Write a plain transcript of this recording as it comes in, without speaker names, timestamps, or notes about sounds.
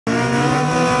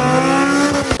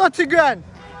30 grand.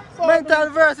 Mental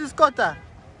versus CUTTA.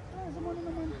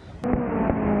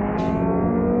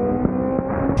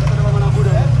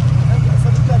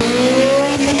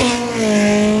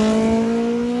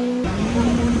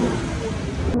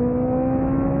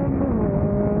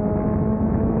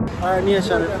 Our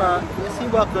nation, you see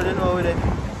back there, you know, with it.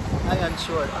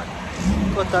 IRONSHORE.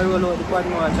 CUTTA roll out the quad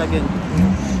march again.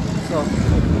 So,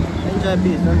 enjoy,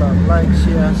 peace, remember, like,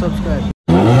 share and subscribe.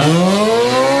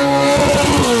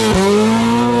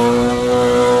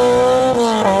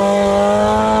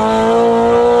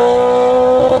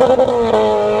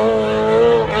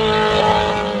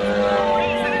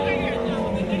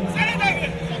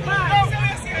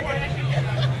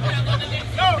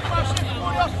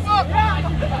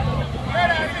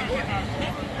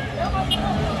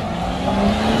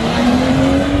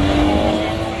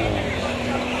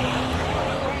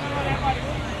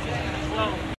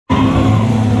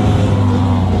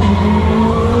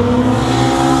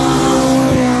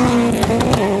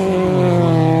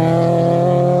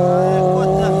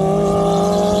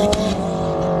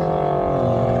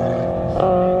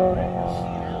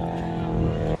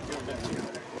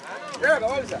 VIRGO,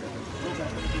 what is that?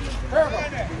 VIRGO.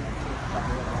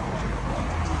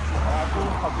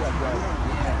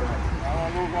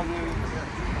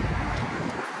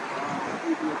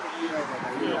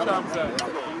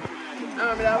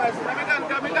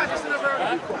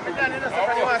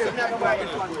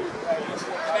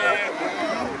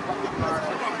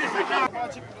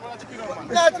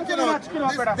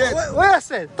 What I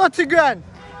said? 30 grand.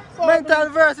 Mental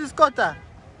versus CUTTA.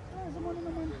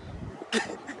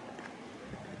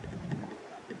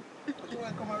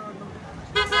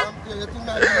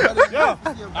 Yeah.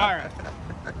 All right.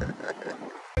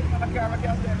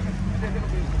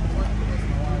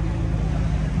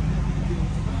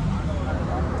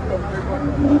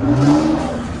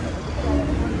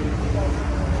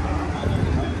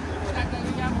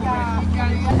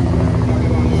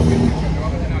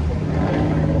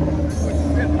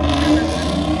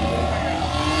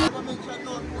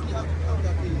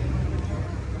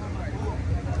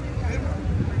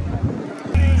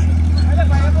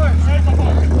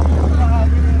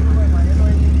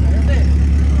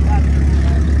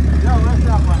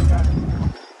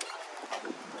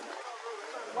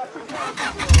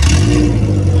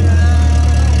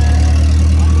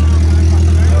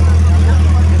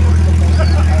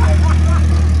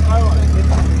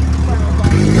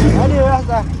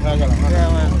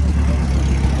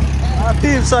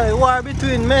 So, war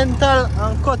between mental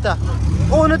and CUTTA.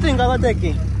 Who do you think I'm going to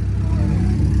take it?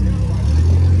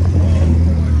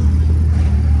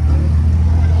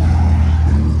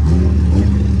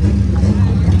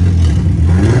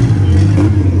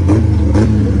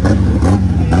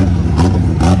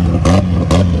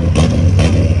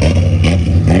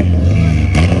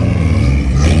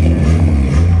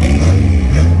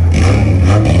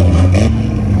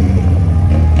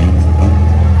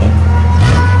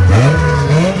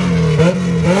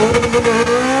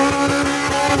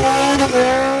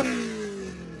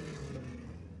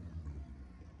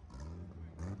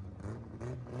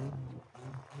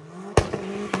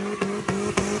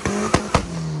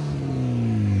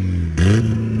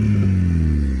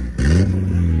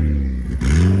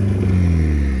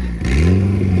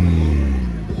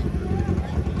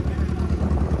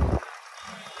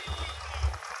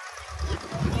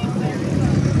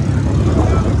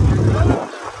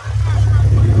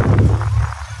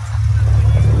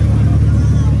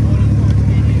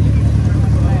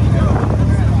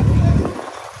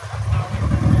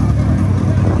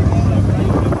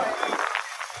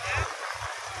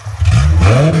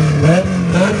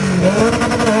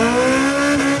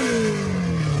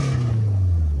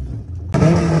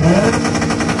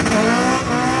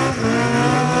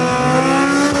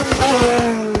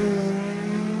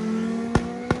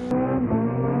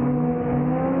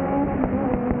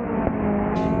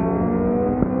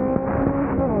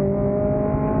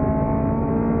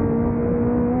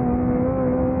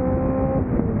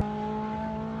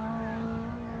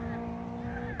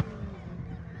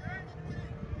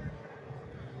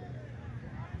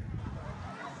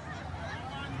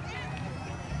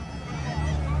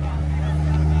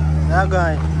 Yeah,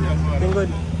 guy. Been good.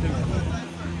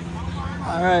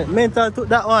 Alright, mental took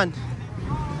that one.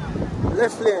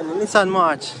 Left lane, Nissan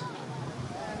March.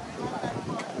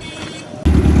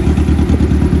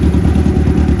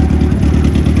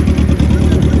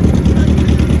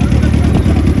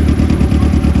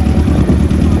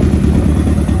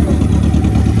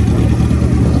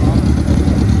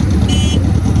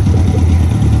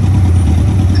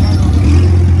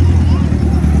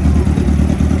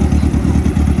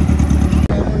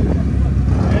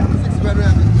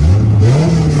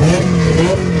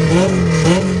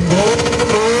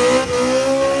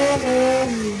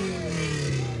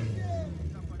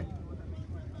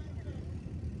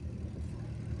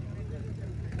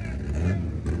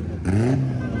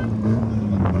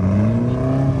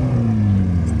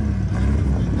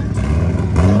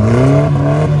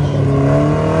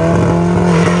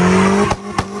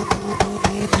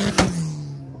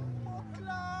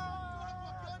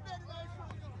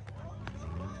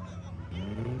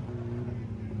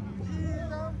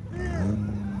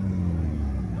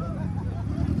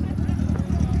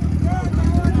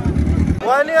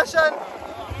 One nation,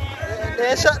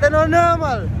 they shot them on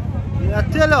normal. I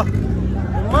tell you,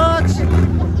 the match,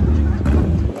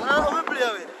 how we play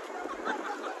with.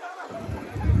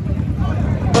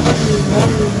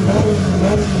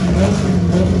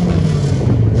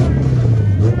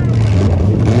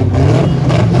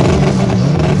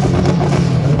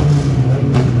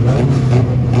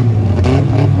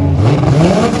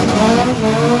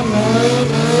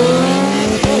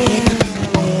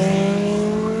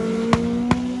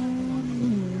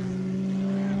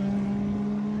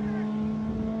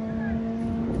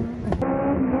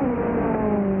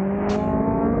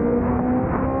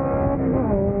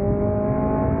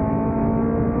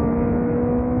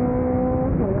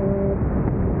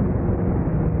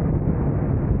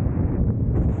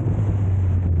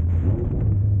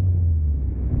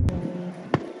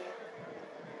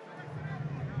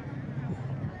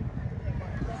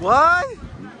 Why?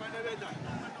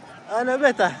 Ano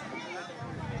better?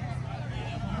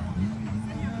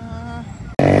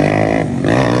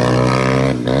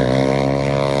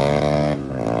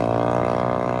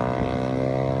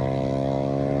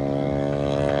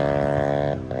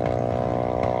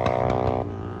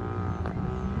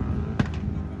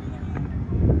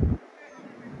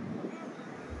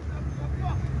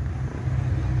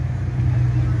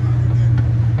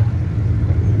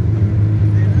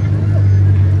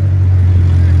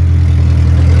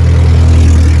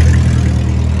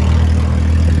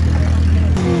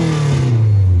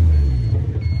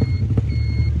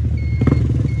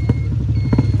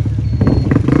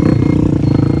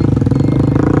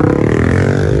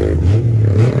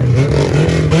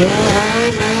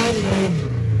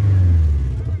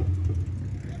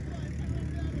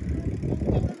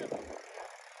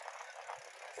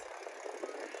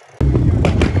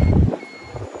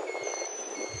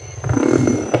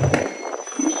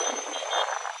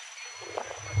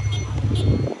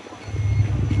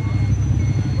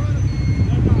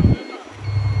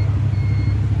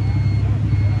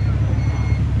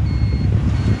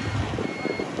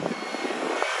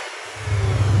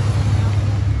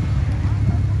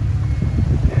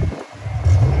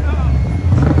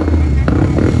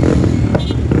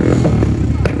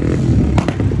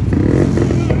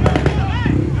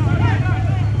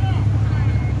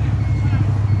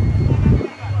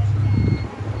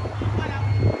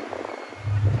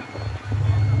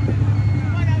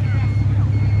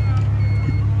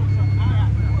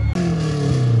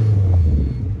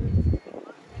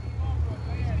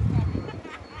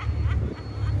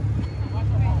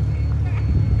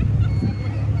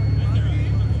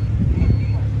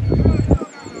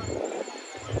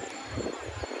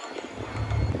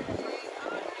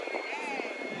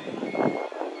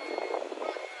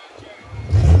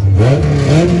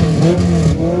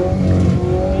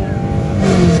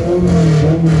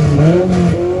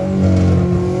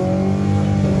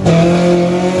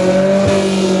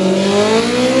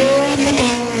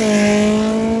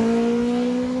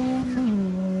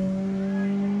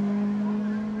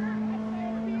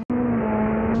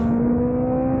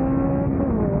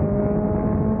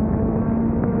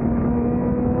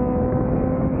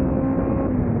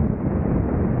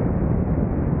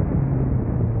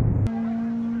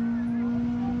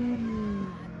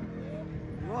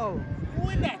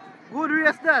 Good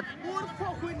race that. Who the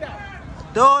fuck with that?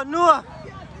 Don't know.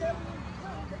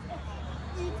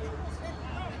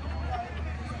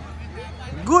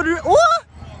 Good race. What?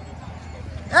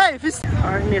 Hey, if it's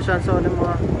our nation saw them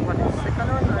what is the second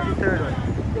one or the third one? I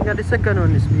think that the second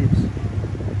one is beeps.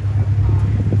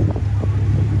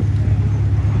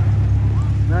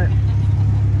 Right.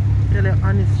 Tell you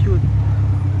honest shoot.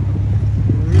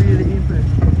 Really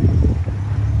impressed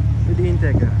with the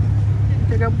Integra.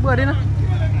 Integra body na.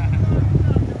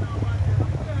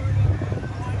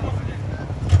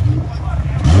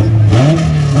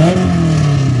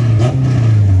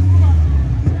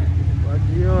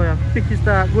 Pick his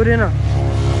start good enough.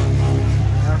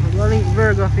 I'm going to link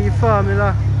VIRGO for your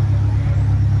formula.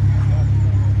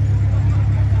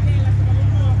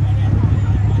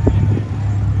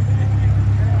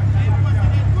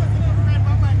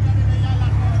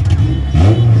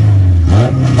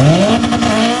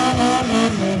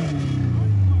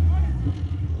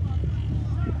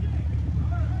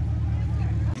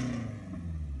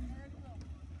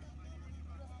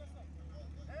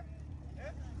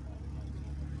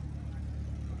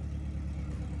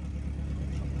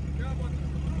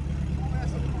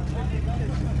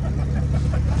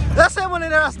 That's the money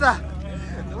there, Rasta.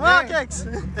 Markex.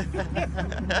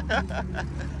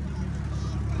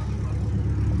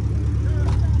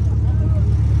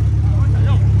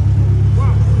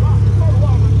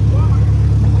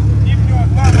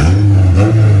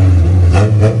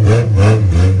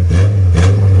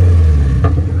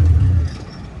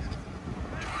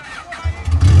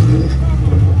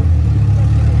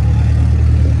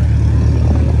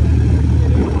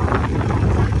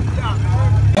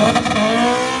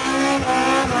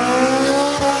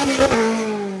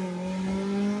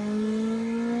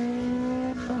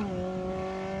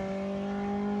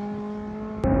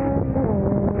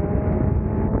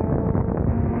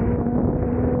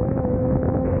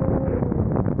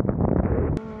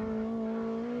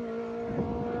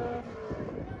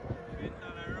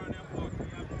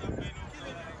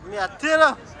 Me I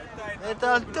tell you, it's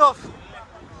all tough.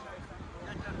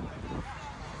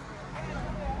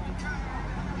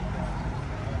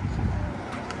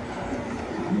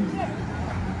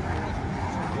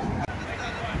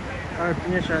 REV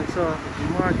Nation, so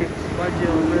Market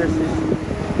Baggio versus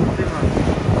Zimmer.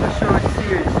 A short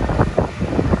series.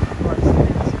 What's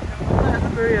this? That's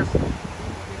the race.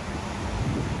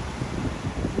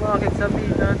 Markets are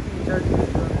beat and features.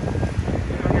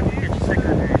 I'm going to catch the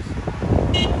second race.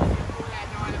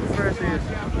 The first race.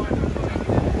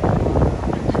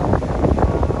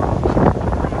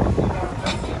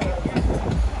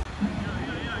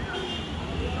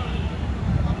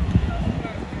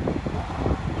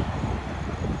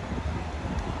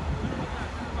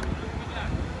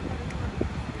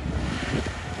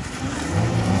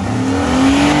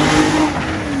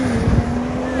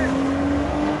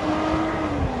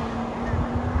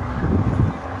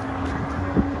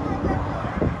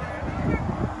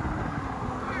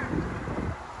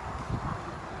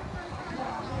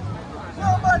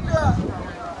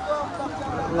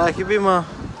 Like you be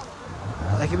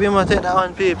more take that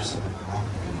one, peeps.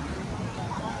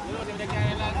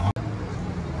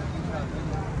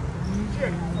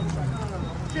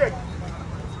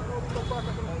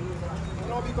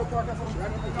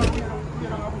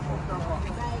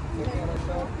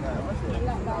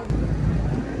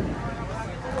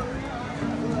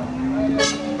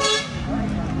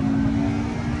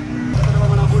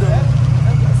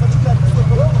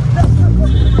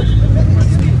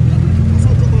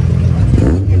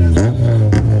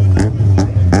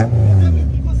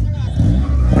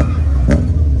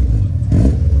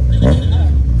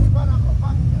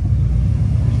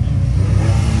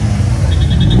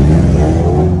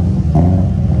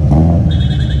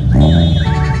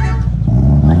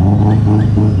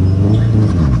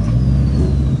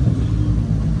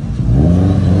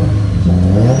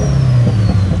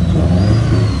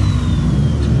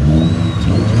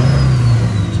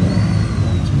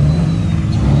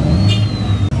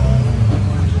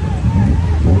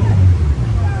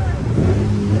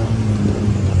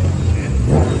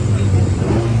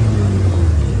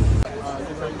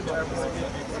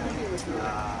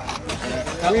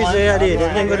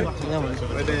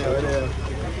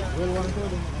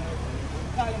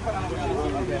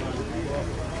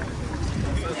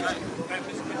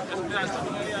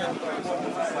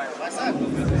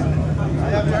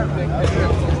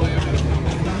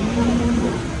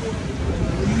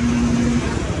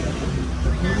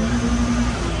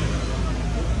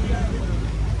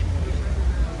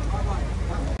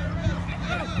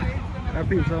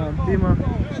 Bima,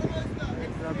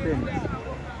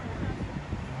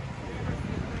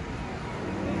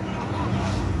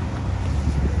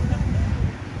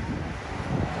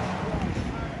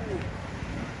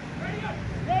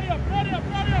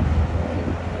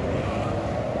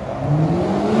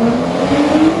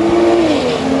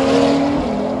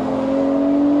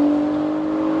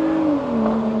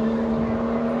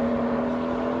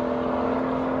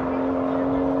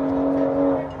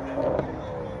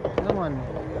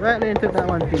 right lane took that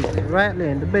one piece. Right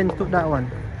lane, the Benz took that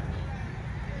one.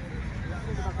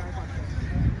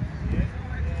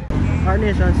 Our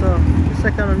nation, so the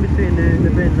second one between the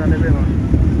Benz and the Bema.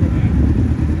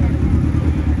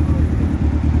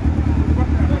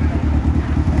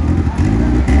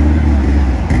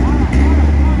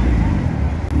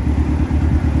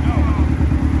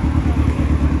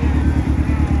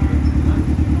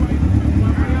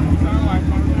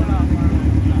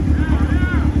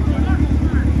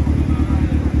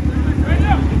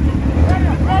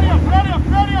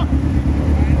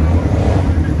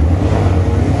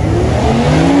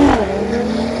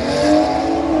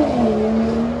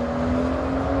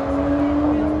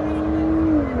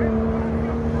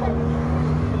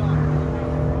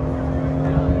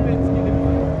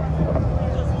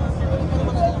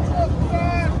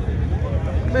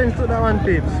 Benz took that one,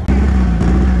 peeps.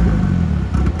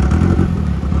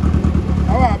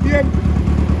 How BM?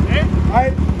 Eh? Hi.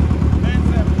 Benz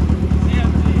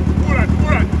CNG.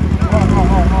 Puran.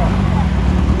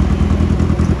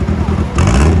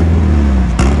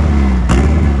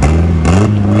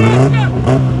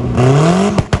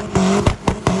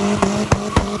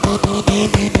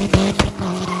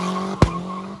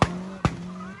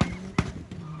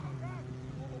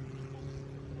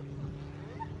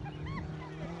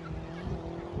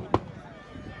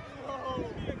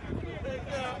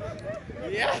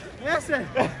 Yeah. Yes, sir.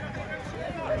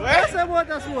 Yes, sir, what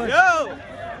that's what? Yo!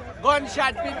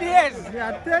 Gunshot for days! Yeah,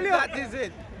 I tell you. That is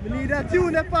it. We need a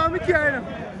tune that for me car now.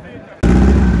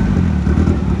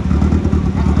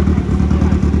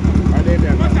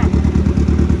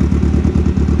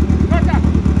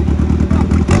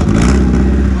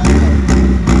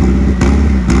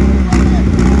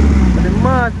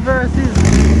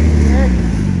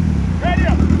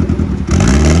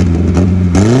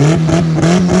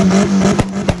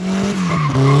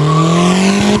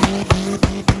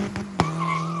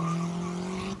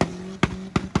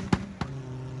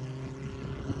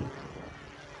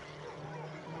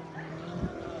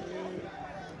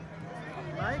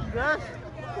 Gosh.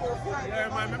 Yeah,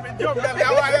 man, let me jump that.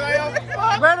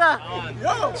 Brother.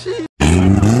 Yo. Jeez.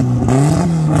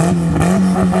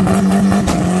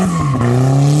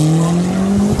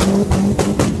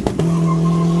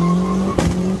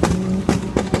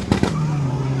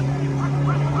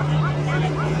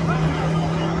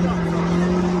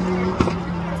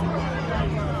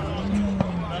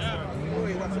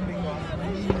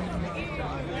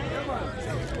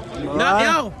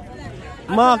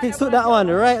 Mark took that one,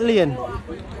 right lane.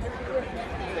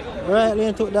 Right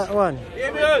lane took that one.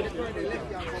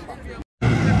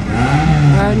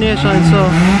 Our nation, so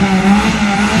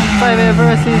 5A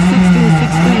versus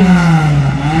 16-16.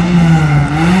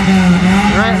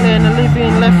 Right lane,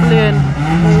 leaving left lane,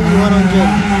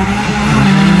 100.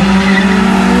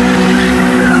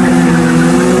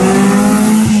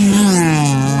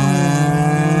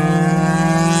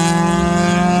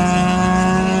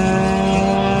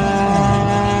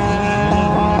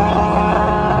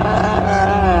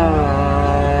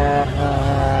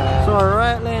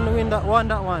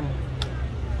 That one.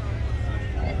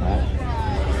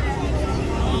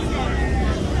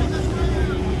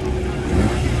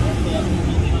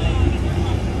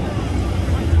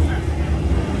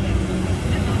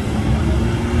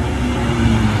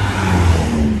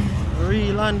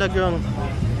 Real underground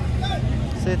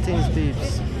settings,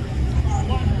 peeps.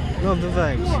 Love the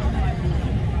vibes.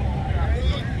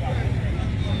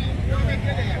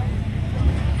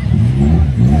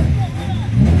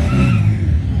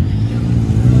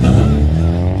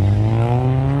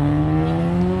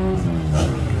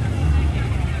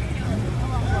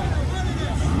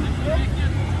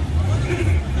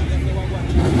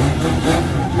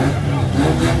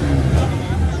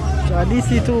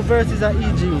 DC2 versus a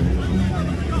EG.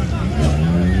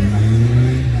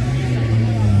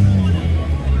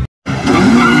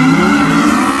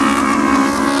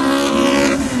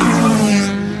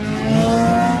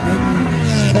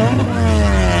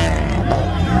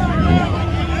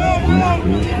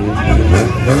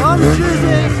 I'm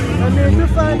choosing. I need to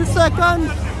find the second.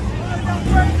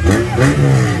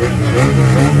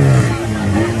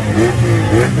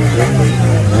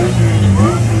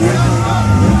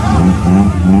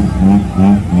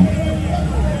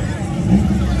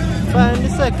 Find the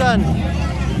second.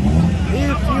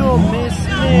 If you miss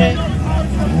me,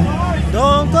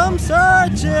 don't come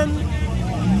searching.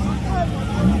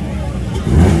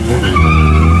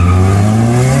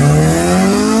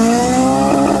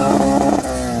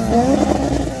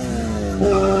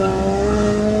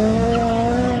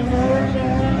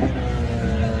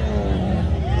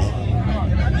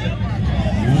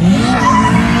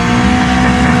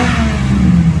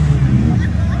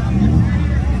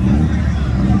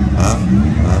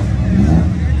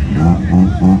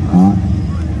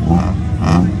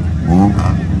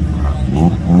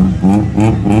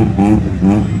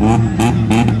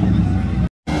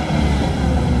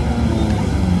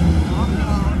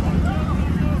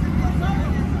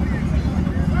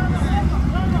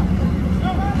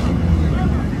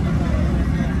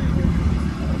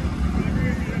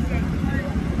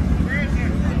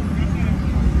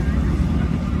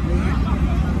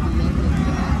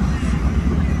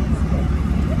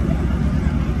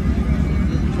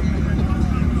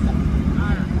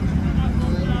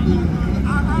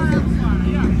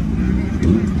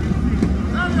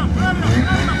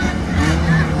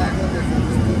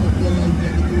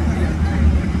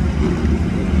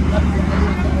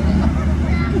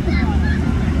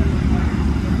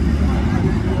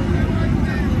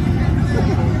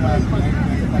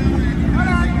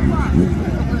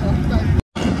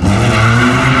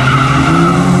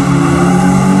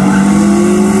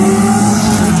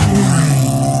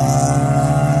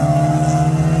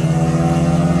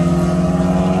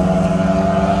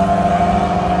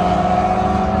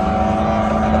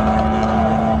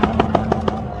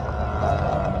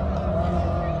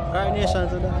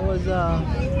 So that was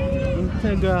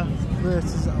Integra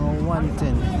versus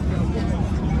 110.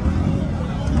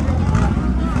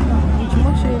 Which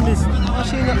machine this?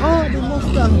 Machine, oh, the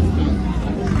Mustang.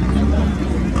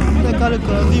 Take a look at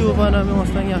the view of the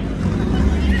Mustang here.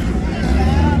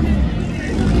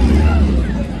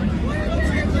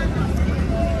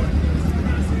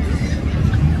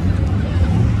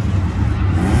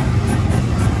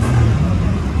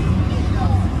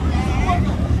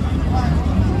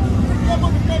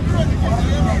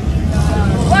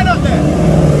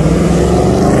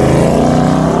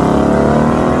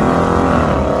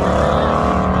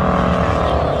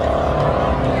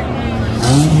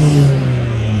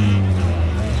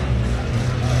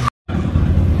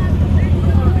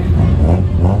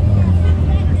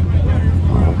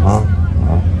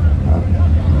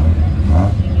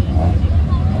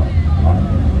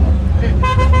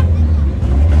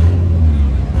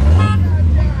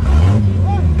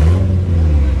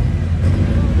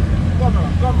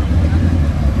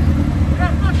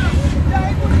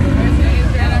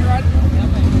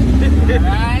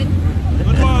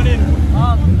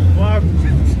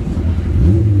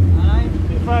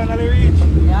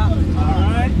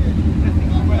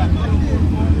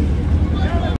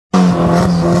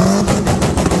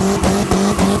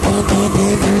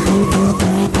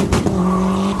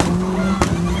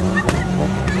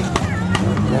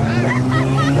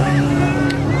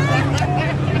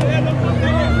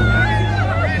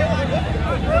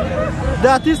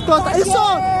 That is CUTTA.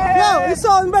 It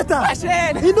sound better.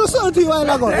 He do something to you a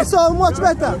while ago. It sound much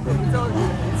better.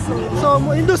 So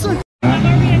he do something.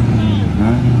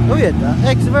 Oh yeah,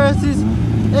 X versus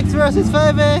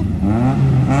 5A.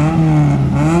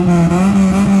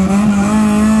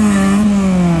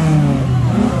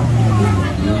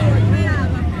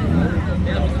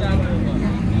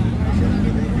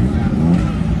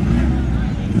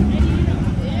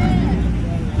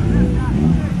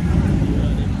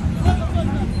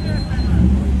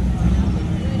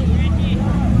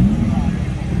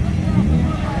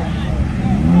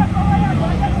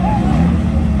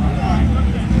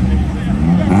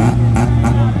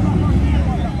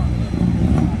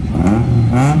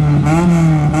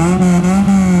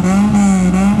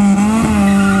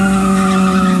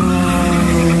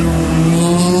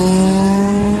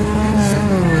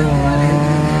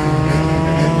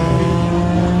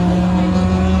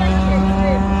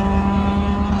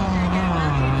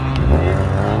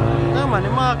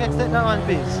 Take that one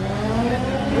piece.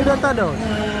 You don't turn down.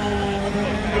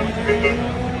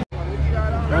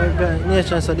 Right,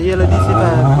 nation, so the yellow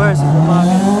DC5 versus the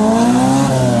market.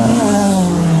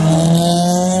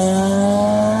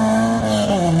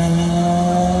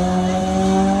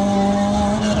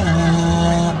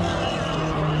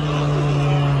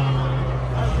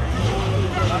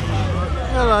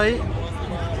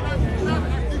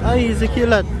 I easy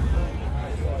kill it.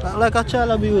 Like a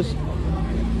child abuse.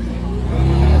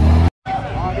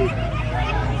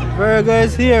 VIRGO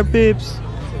is here, peeps.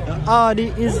 The Audi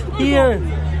is here.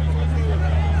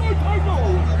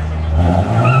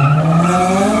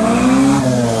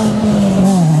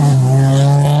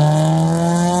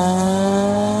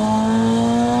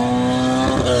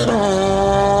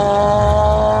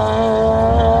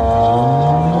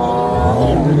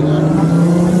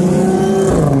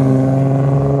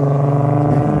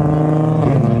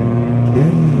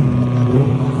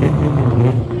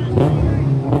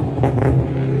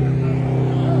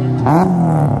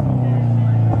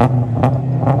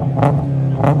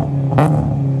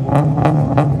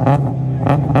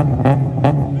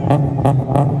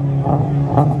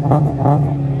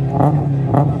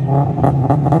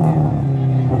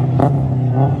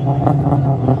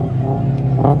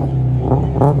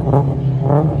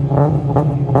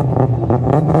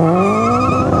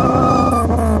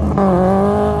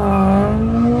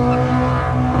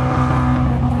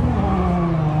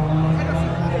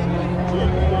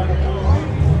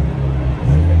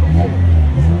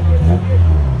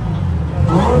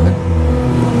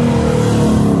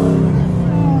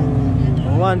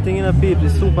 One thing in a peep, the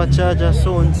supercharger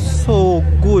sounds so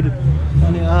good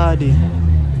on the Audi.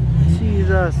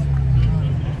 Jesus.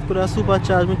 Could have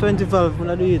supercharged me 20 valve when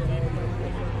I do it.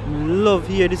 I love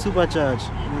hear the supercharge.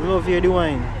 I love hear the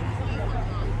whine.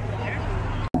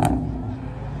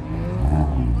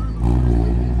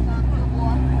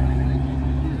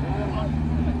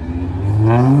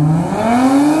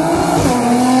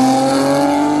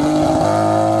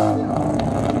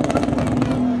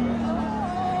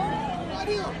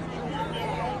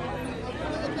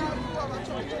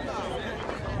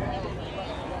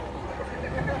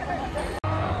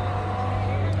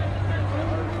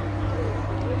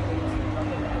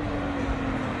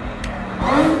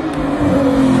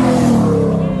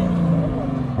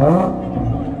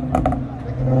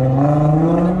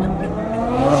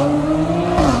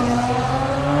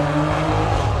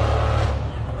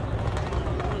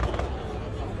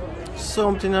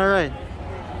 Something alright.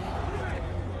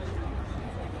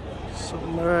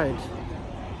 Something alright.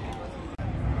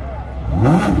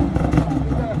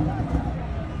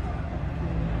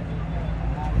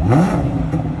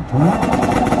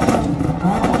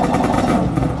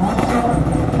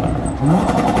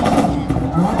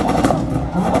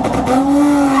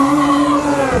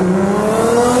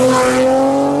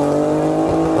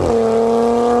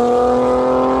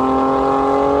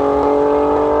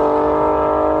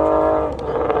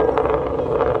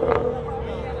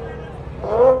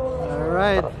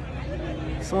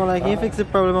 Sound like he fixed the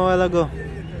problem a while ago.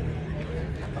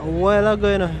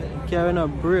 You know, carrying a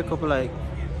brake up like.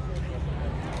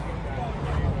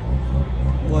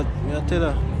 But I tell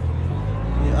you,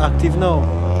 you're active now.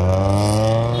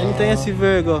 Anytime you see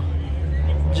VIRGO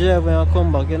drive when you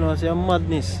come back, you know, it's a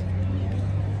madness.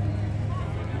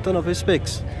 Turn up his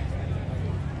specs.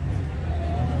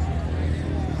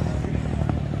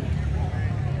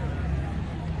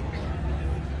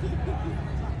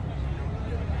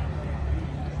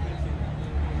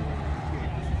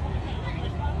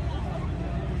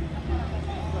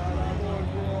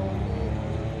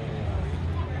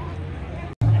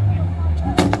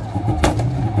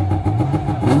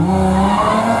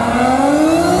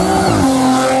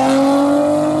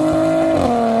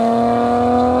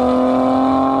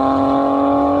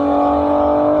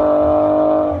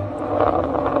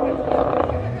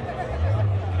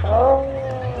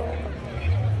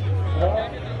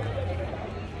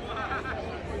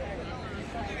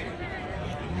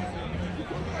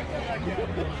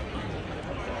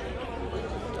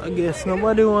 I guess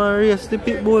nobody want to race the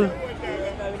pit bull.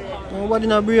 Nobody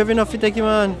not brave enough to take him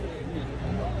on.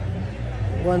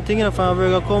 One thing enough from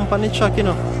VIRGO company track, you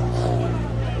know.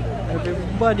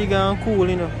 Everybody gone cool,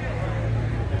 you know.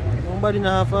 Nobody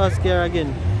not have fast car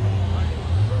again.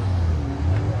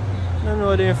 I don't know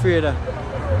what they're afraid of.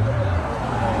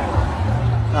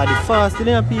 Ah, the fast in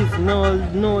a piece,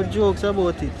 no jokes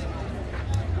about it.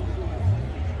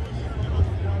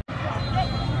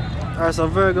 Alright, so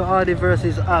VIRGO Audi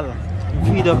versus Al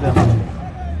VW.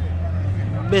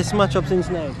 Best matchup since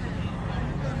now.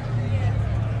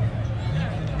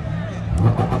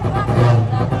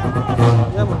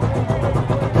 Yeah, man.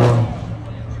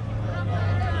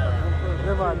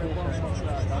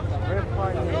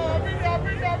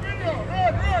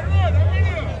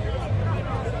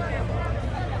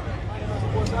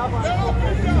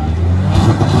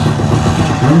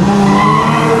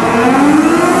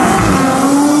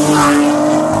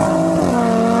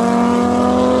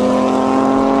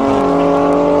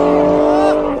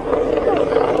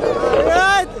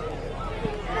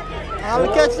 I'll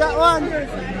catch that one.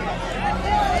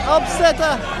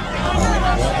 Upsetter.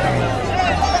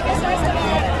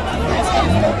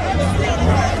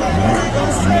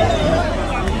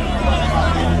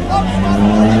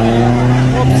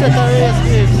 Upsetter race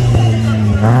this.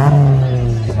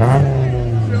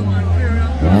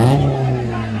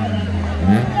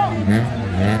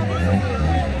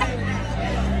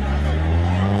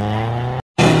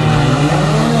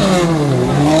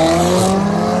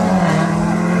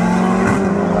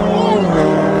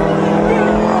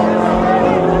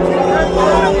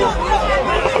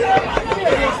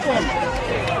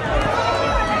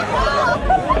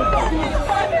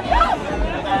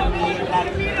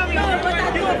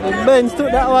 Benz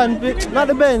took that one, not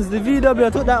the Benz, the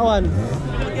VW took that one.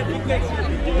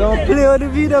 Don't play with the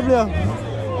VW.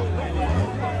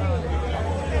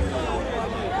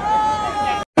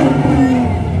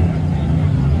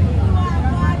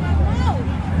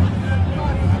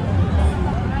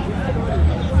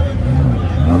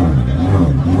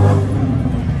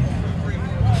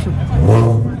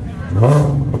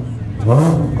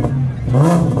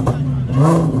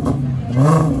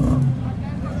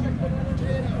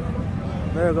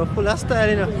 VIRGO full of style,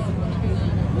 you know.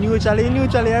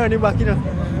 Neutrally around the back, you know.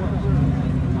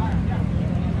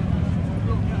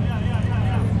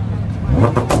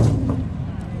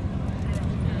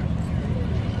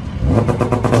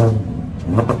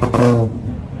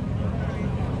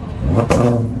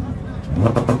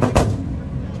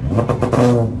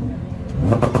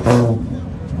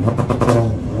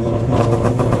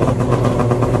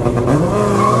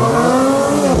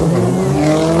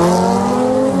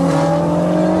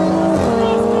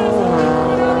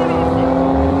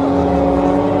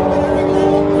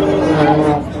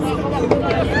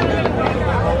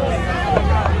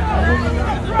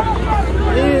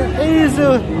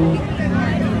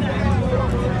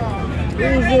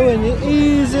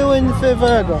 Easy win for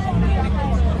VIRGO.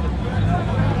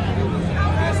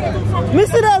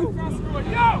 Miss them!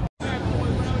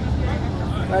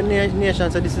 Our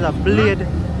nation, so this is a Blade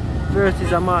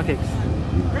versus a Mark X.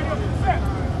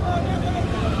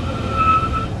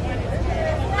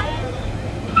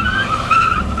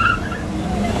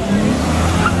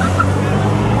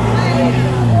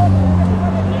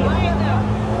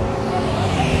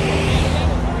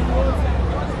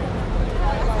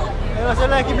 So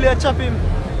like he Blade chop him.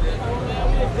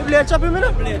 He Blade chop him, you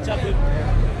know? Blade chop him.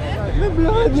 Me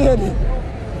Blade.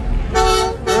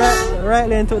 Right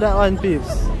lane to that one,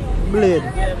 peeps. Blade.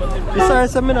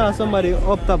 Besides, I know somebody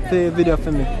up top the video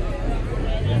for me.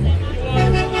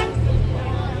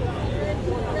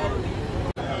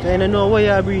 I don't know where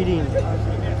you're breathing.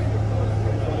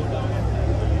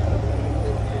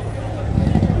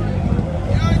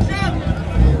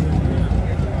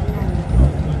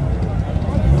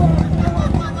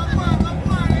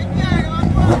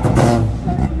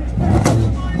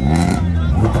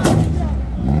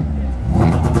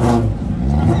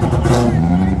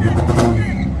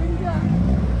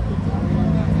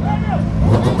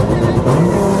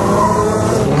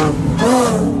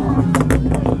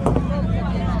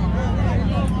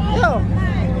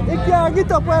 Get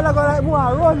up while I go like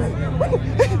more run.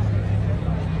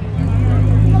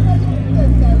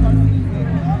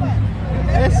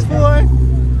 S4.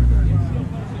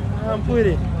 I'm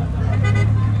pretty.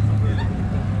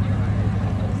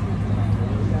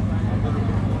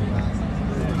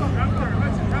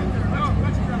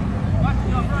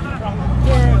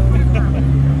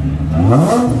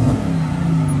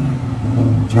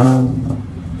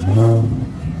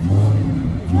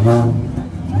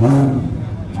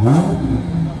 Huh?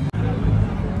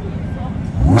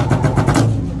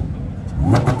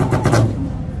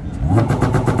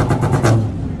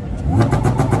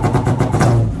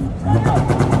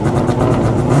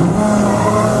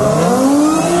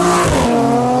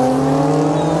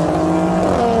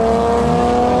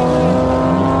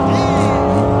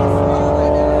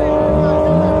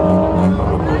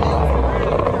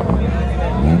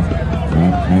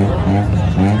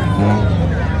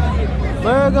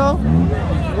 Virgo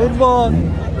with about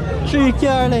 3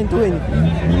 car lane to win.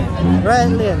 Right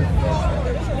lane.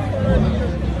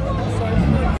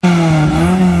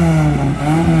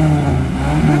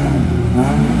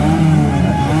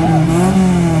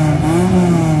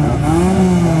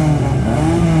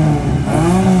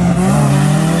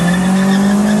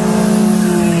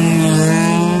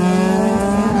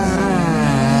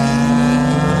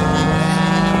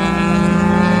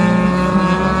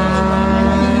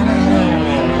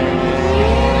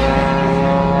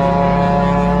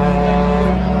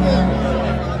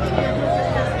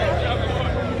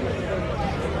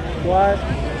 What?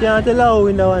 Can't allow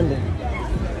in the one day.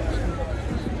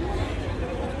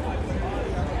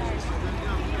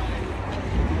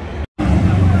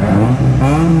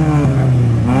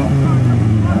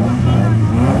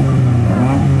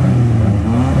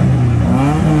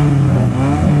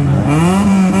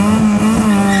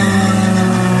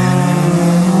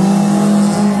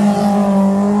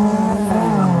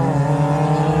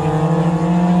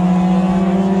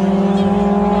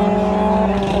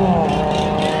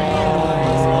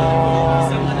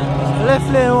 Left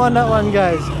lane on that one,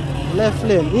 guys. Left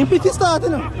lane. You pick his start, you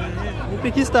know. You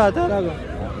pick his start, you know.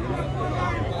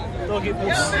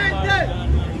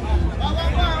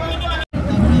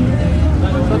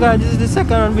 So guys, this is the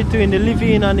second one between the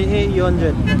Living and the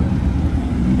 800.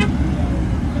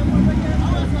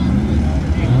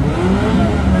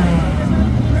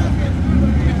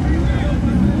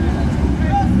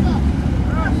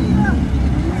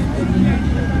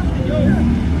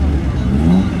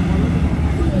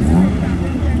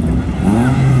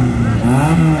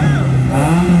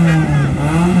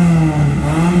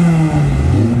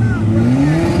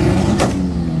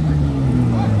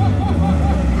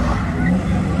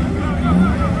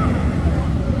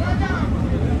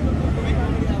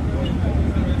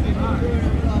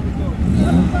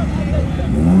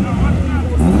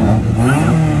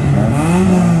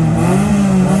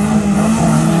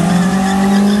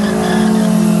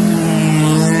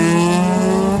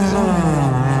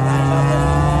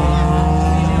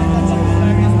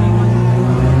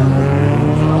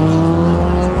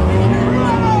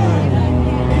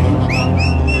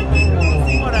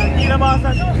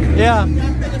 Yeah.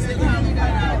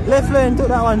 Left lane took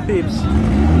that one, peeps.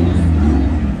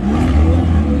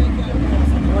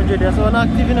 100, that's one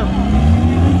active, you know.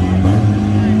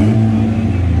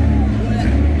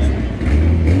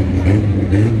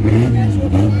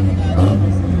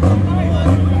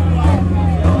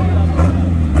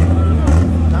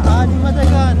 Di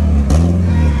matagan.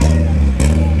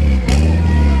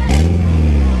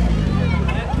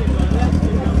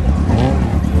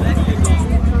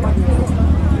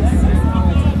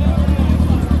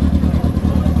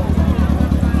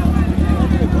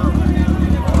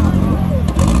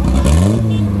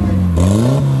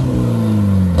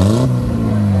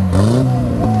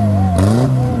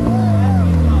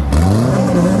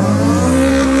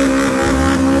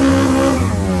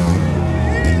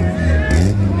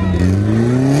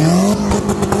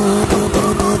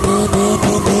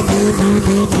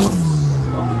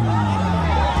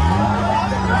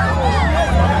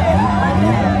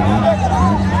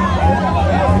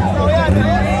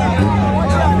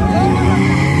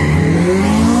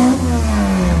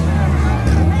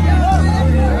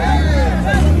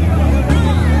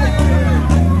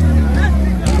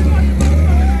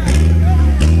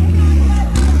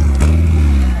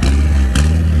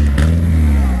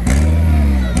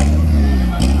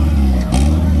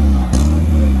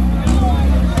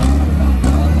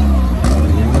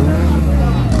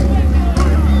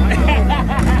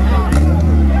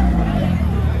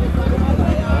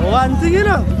 One thing, you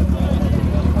know.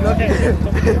 Okay.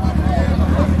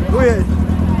 Wait.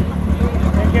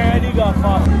 Take care of the golf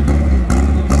fast.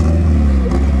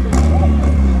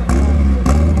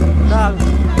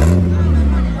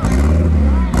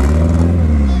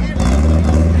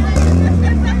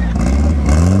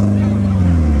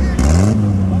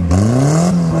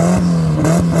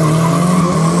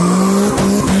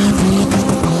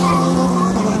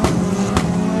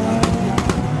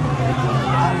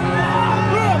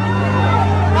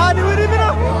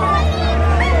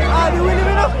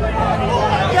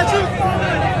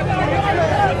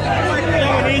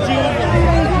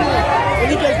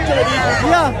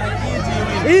 Yeah,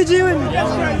 easy win.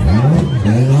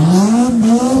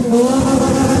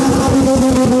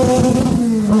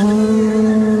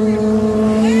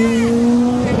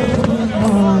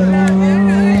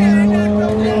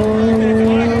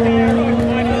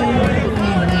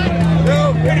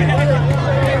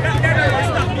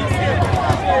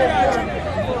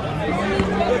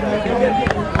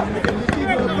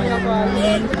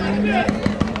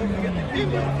 Win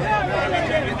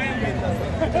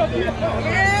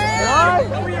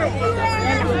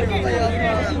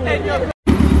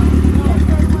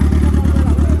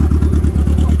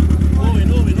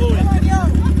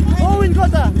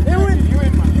CUTTA? He win.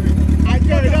 I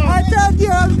tell you,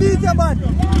 I'll beat your man.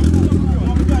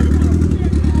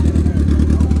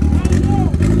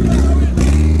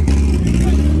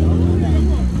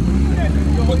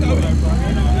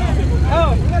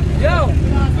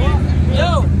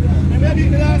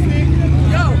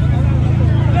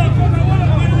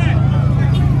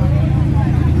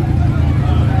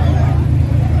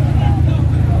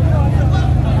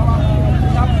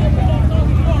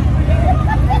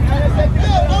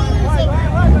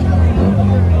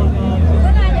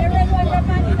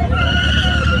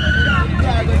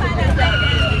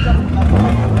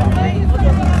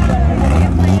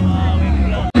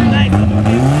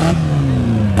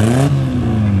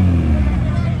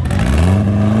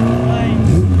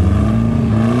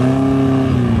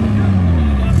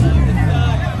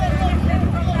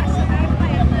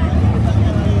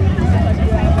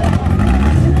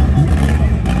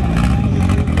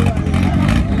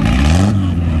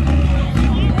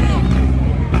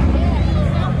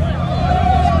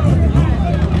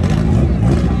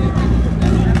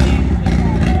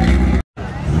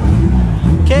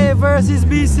 Versus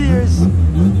B series.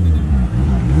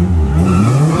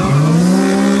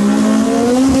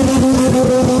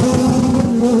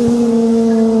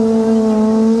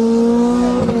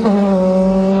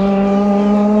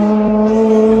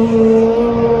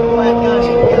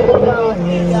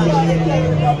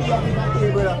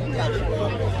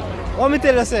 What me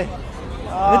tell you say?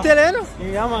 Me tell you, no?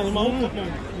 Yeah, man, you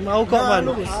hook up, man.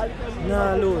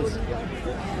 Nah, lose.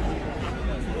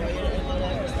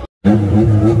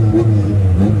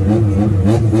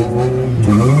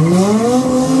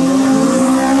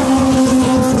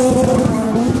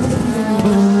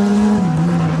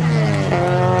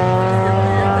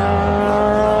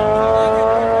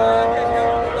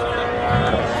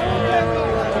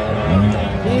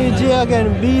 Again,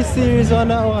 B series on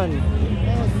that one.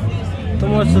 Too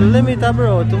much limiter,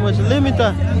 bro. Too much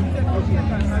limiter.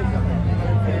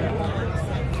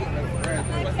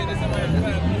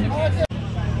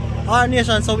 Our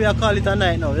nation, so we are call it a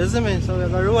night now. You see me? So we are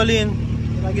gonna roll in.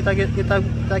 Get a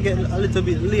little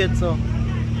bit late, so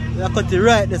we are cut it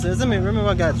right there. So you see me?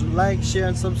 Remember, guys, like, share,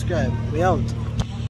 and subscribe. We out.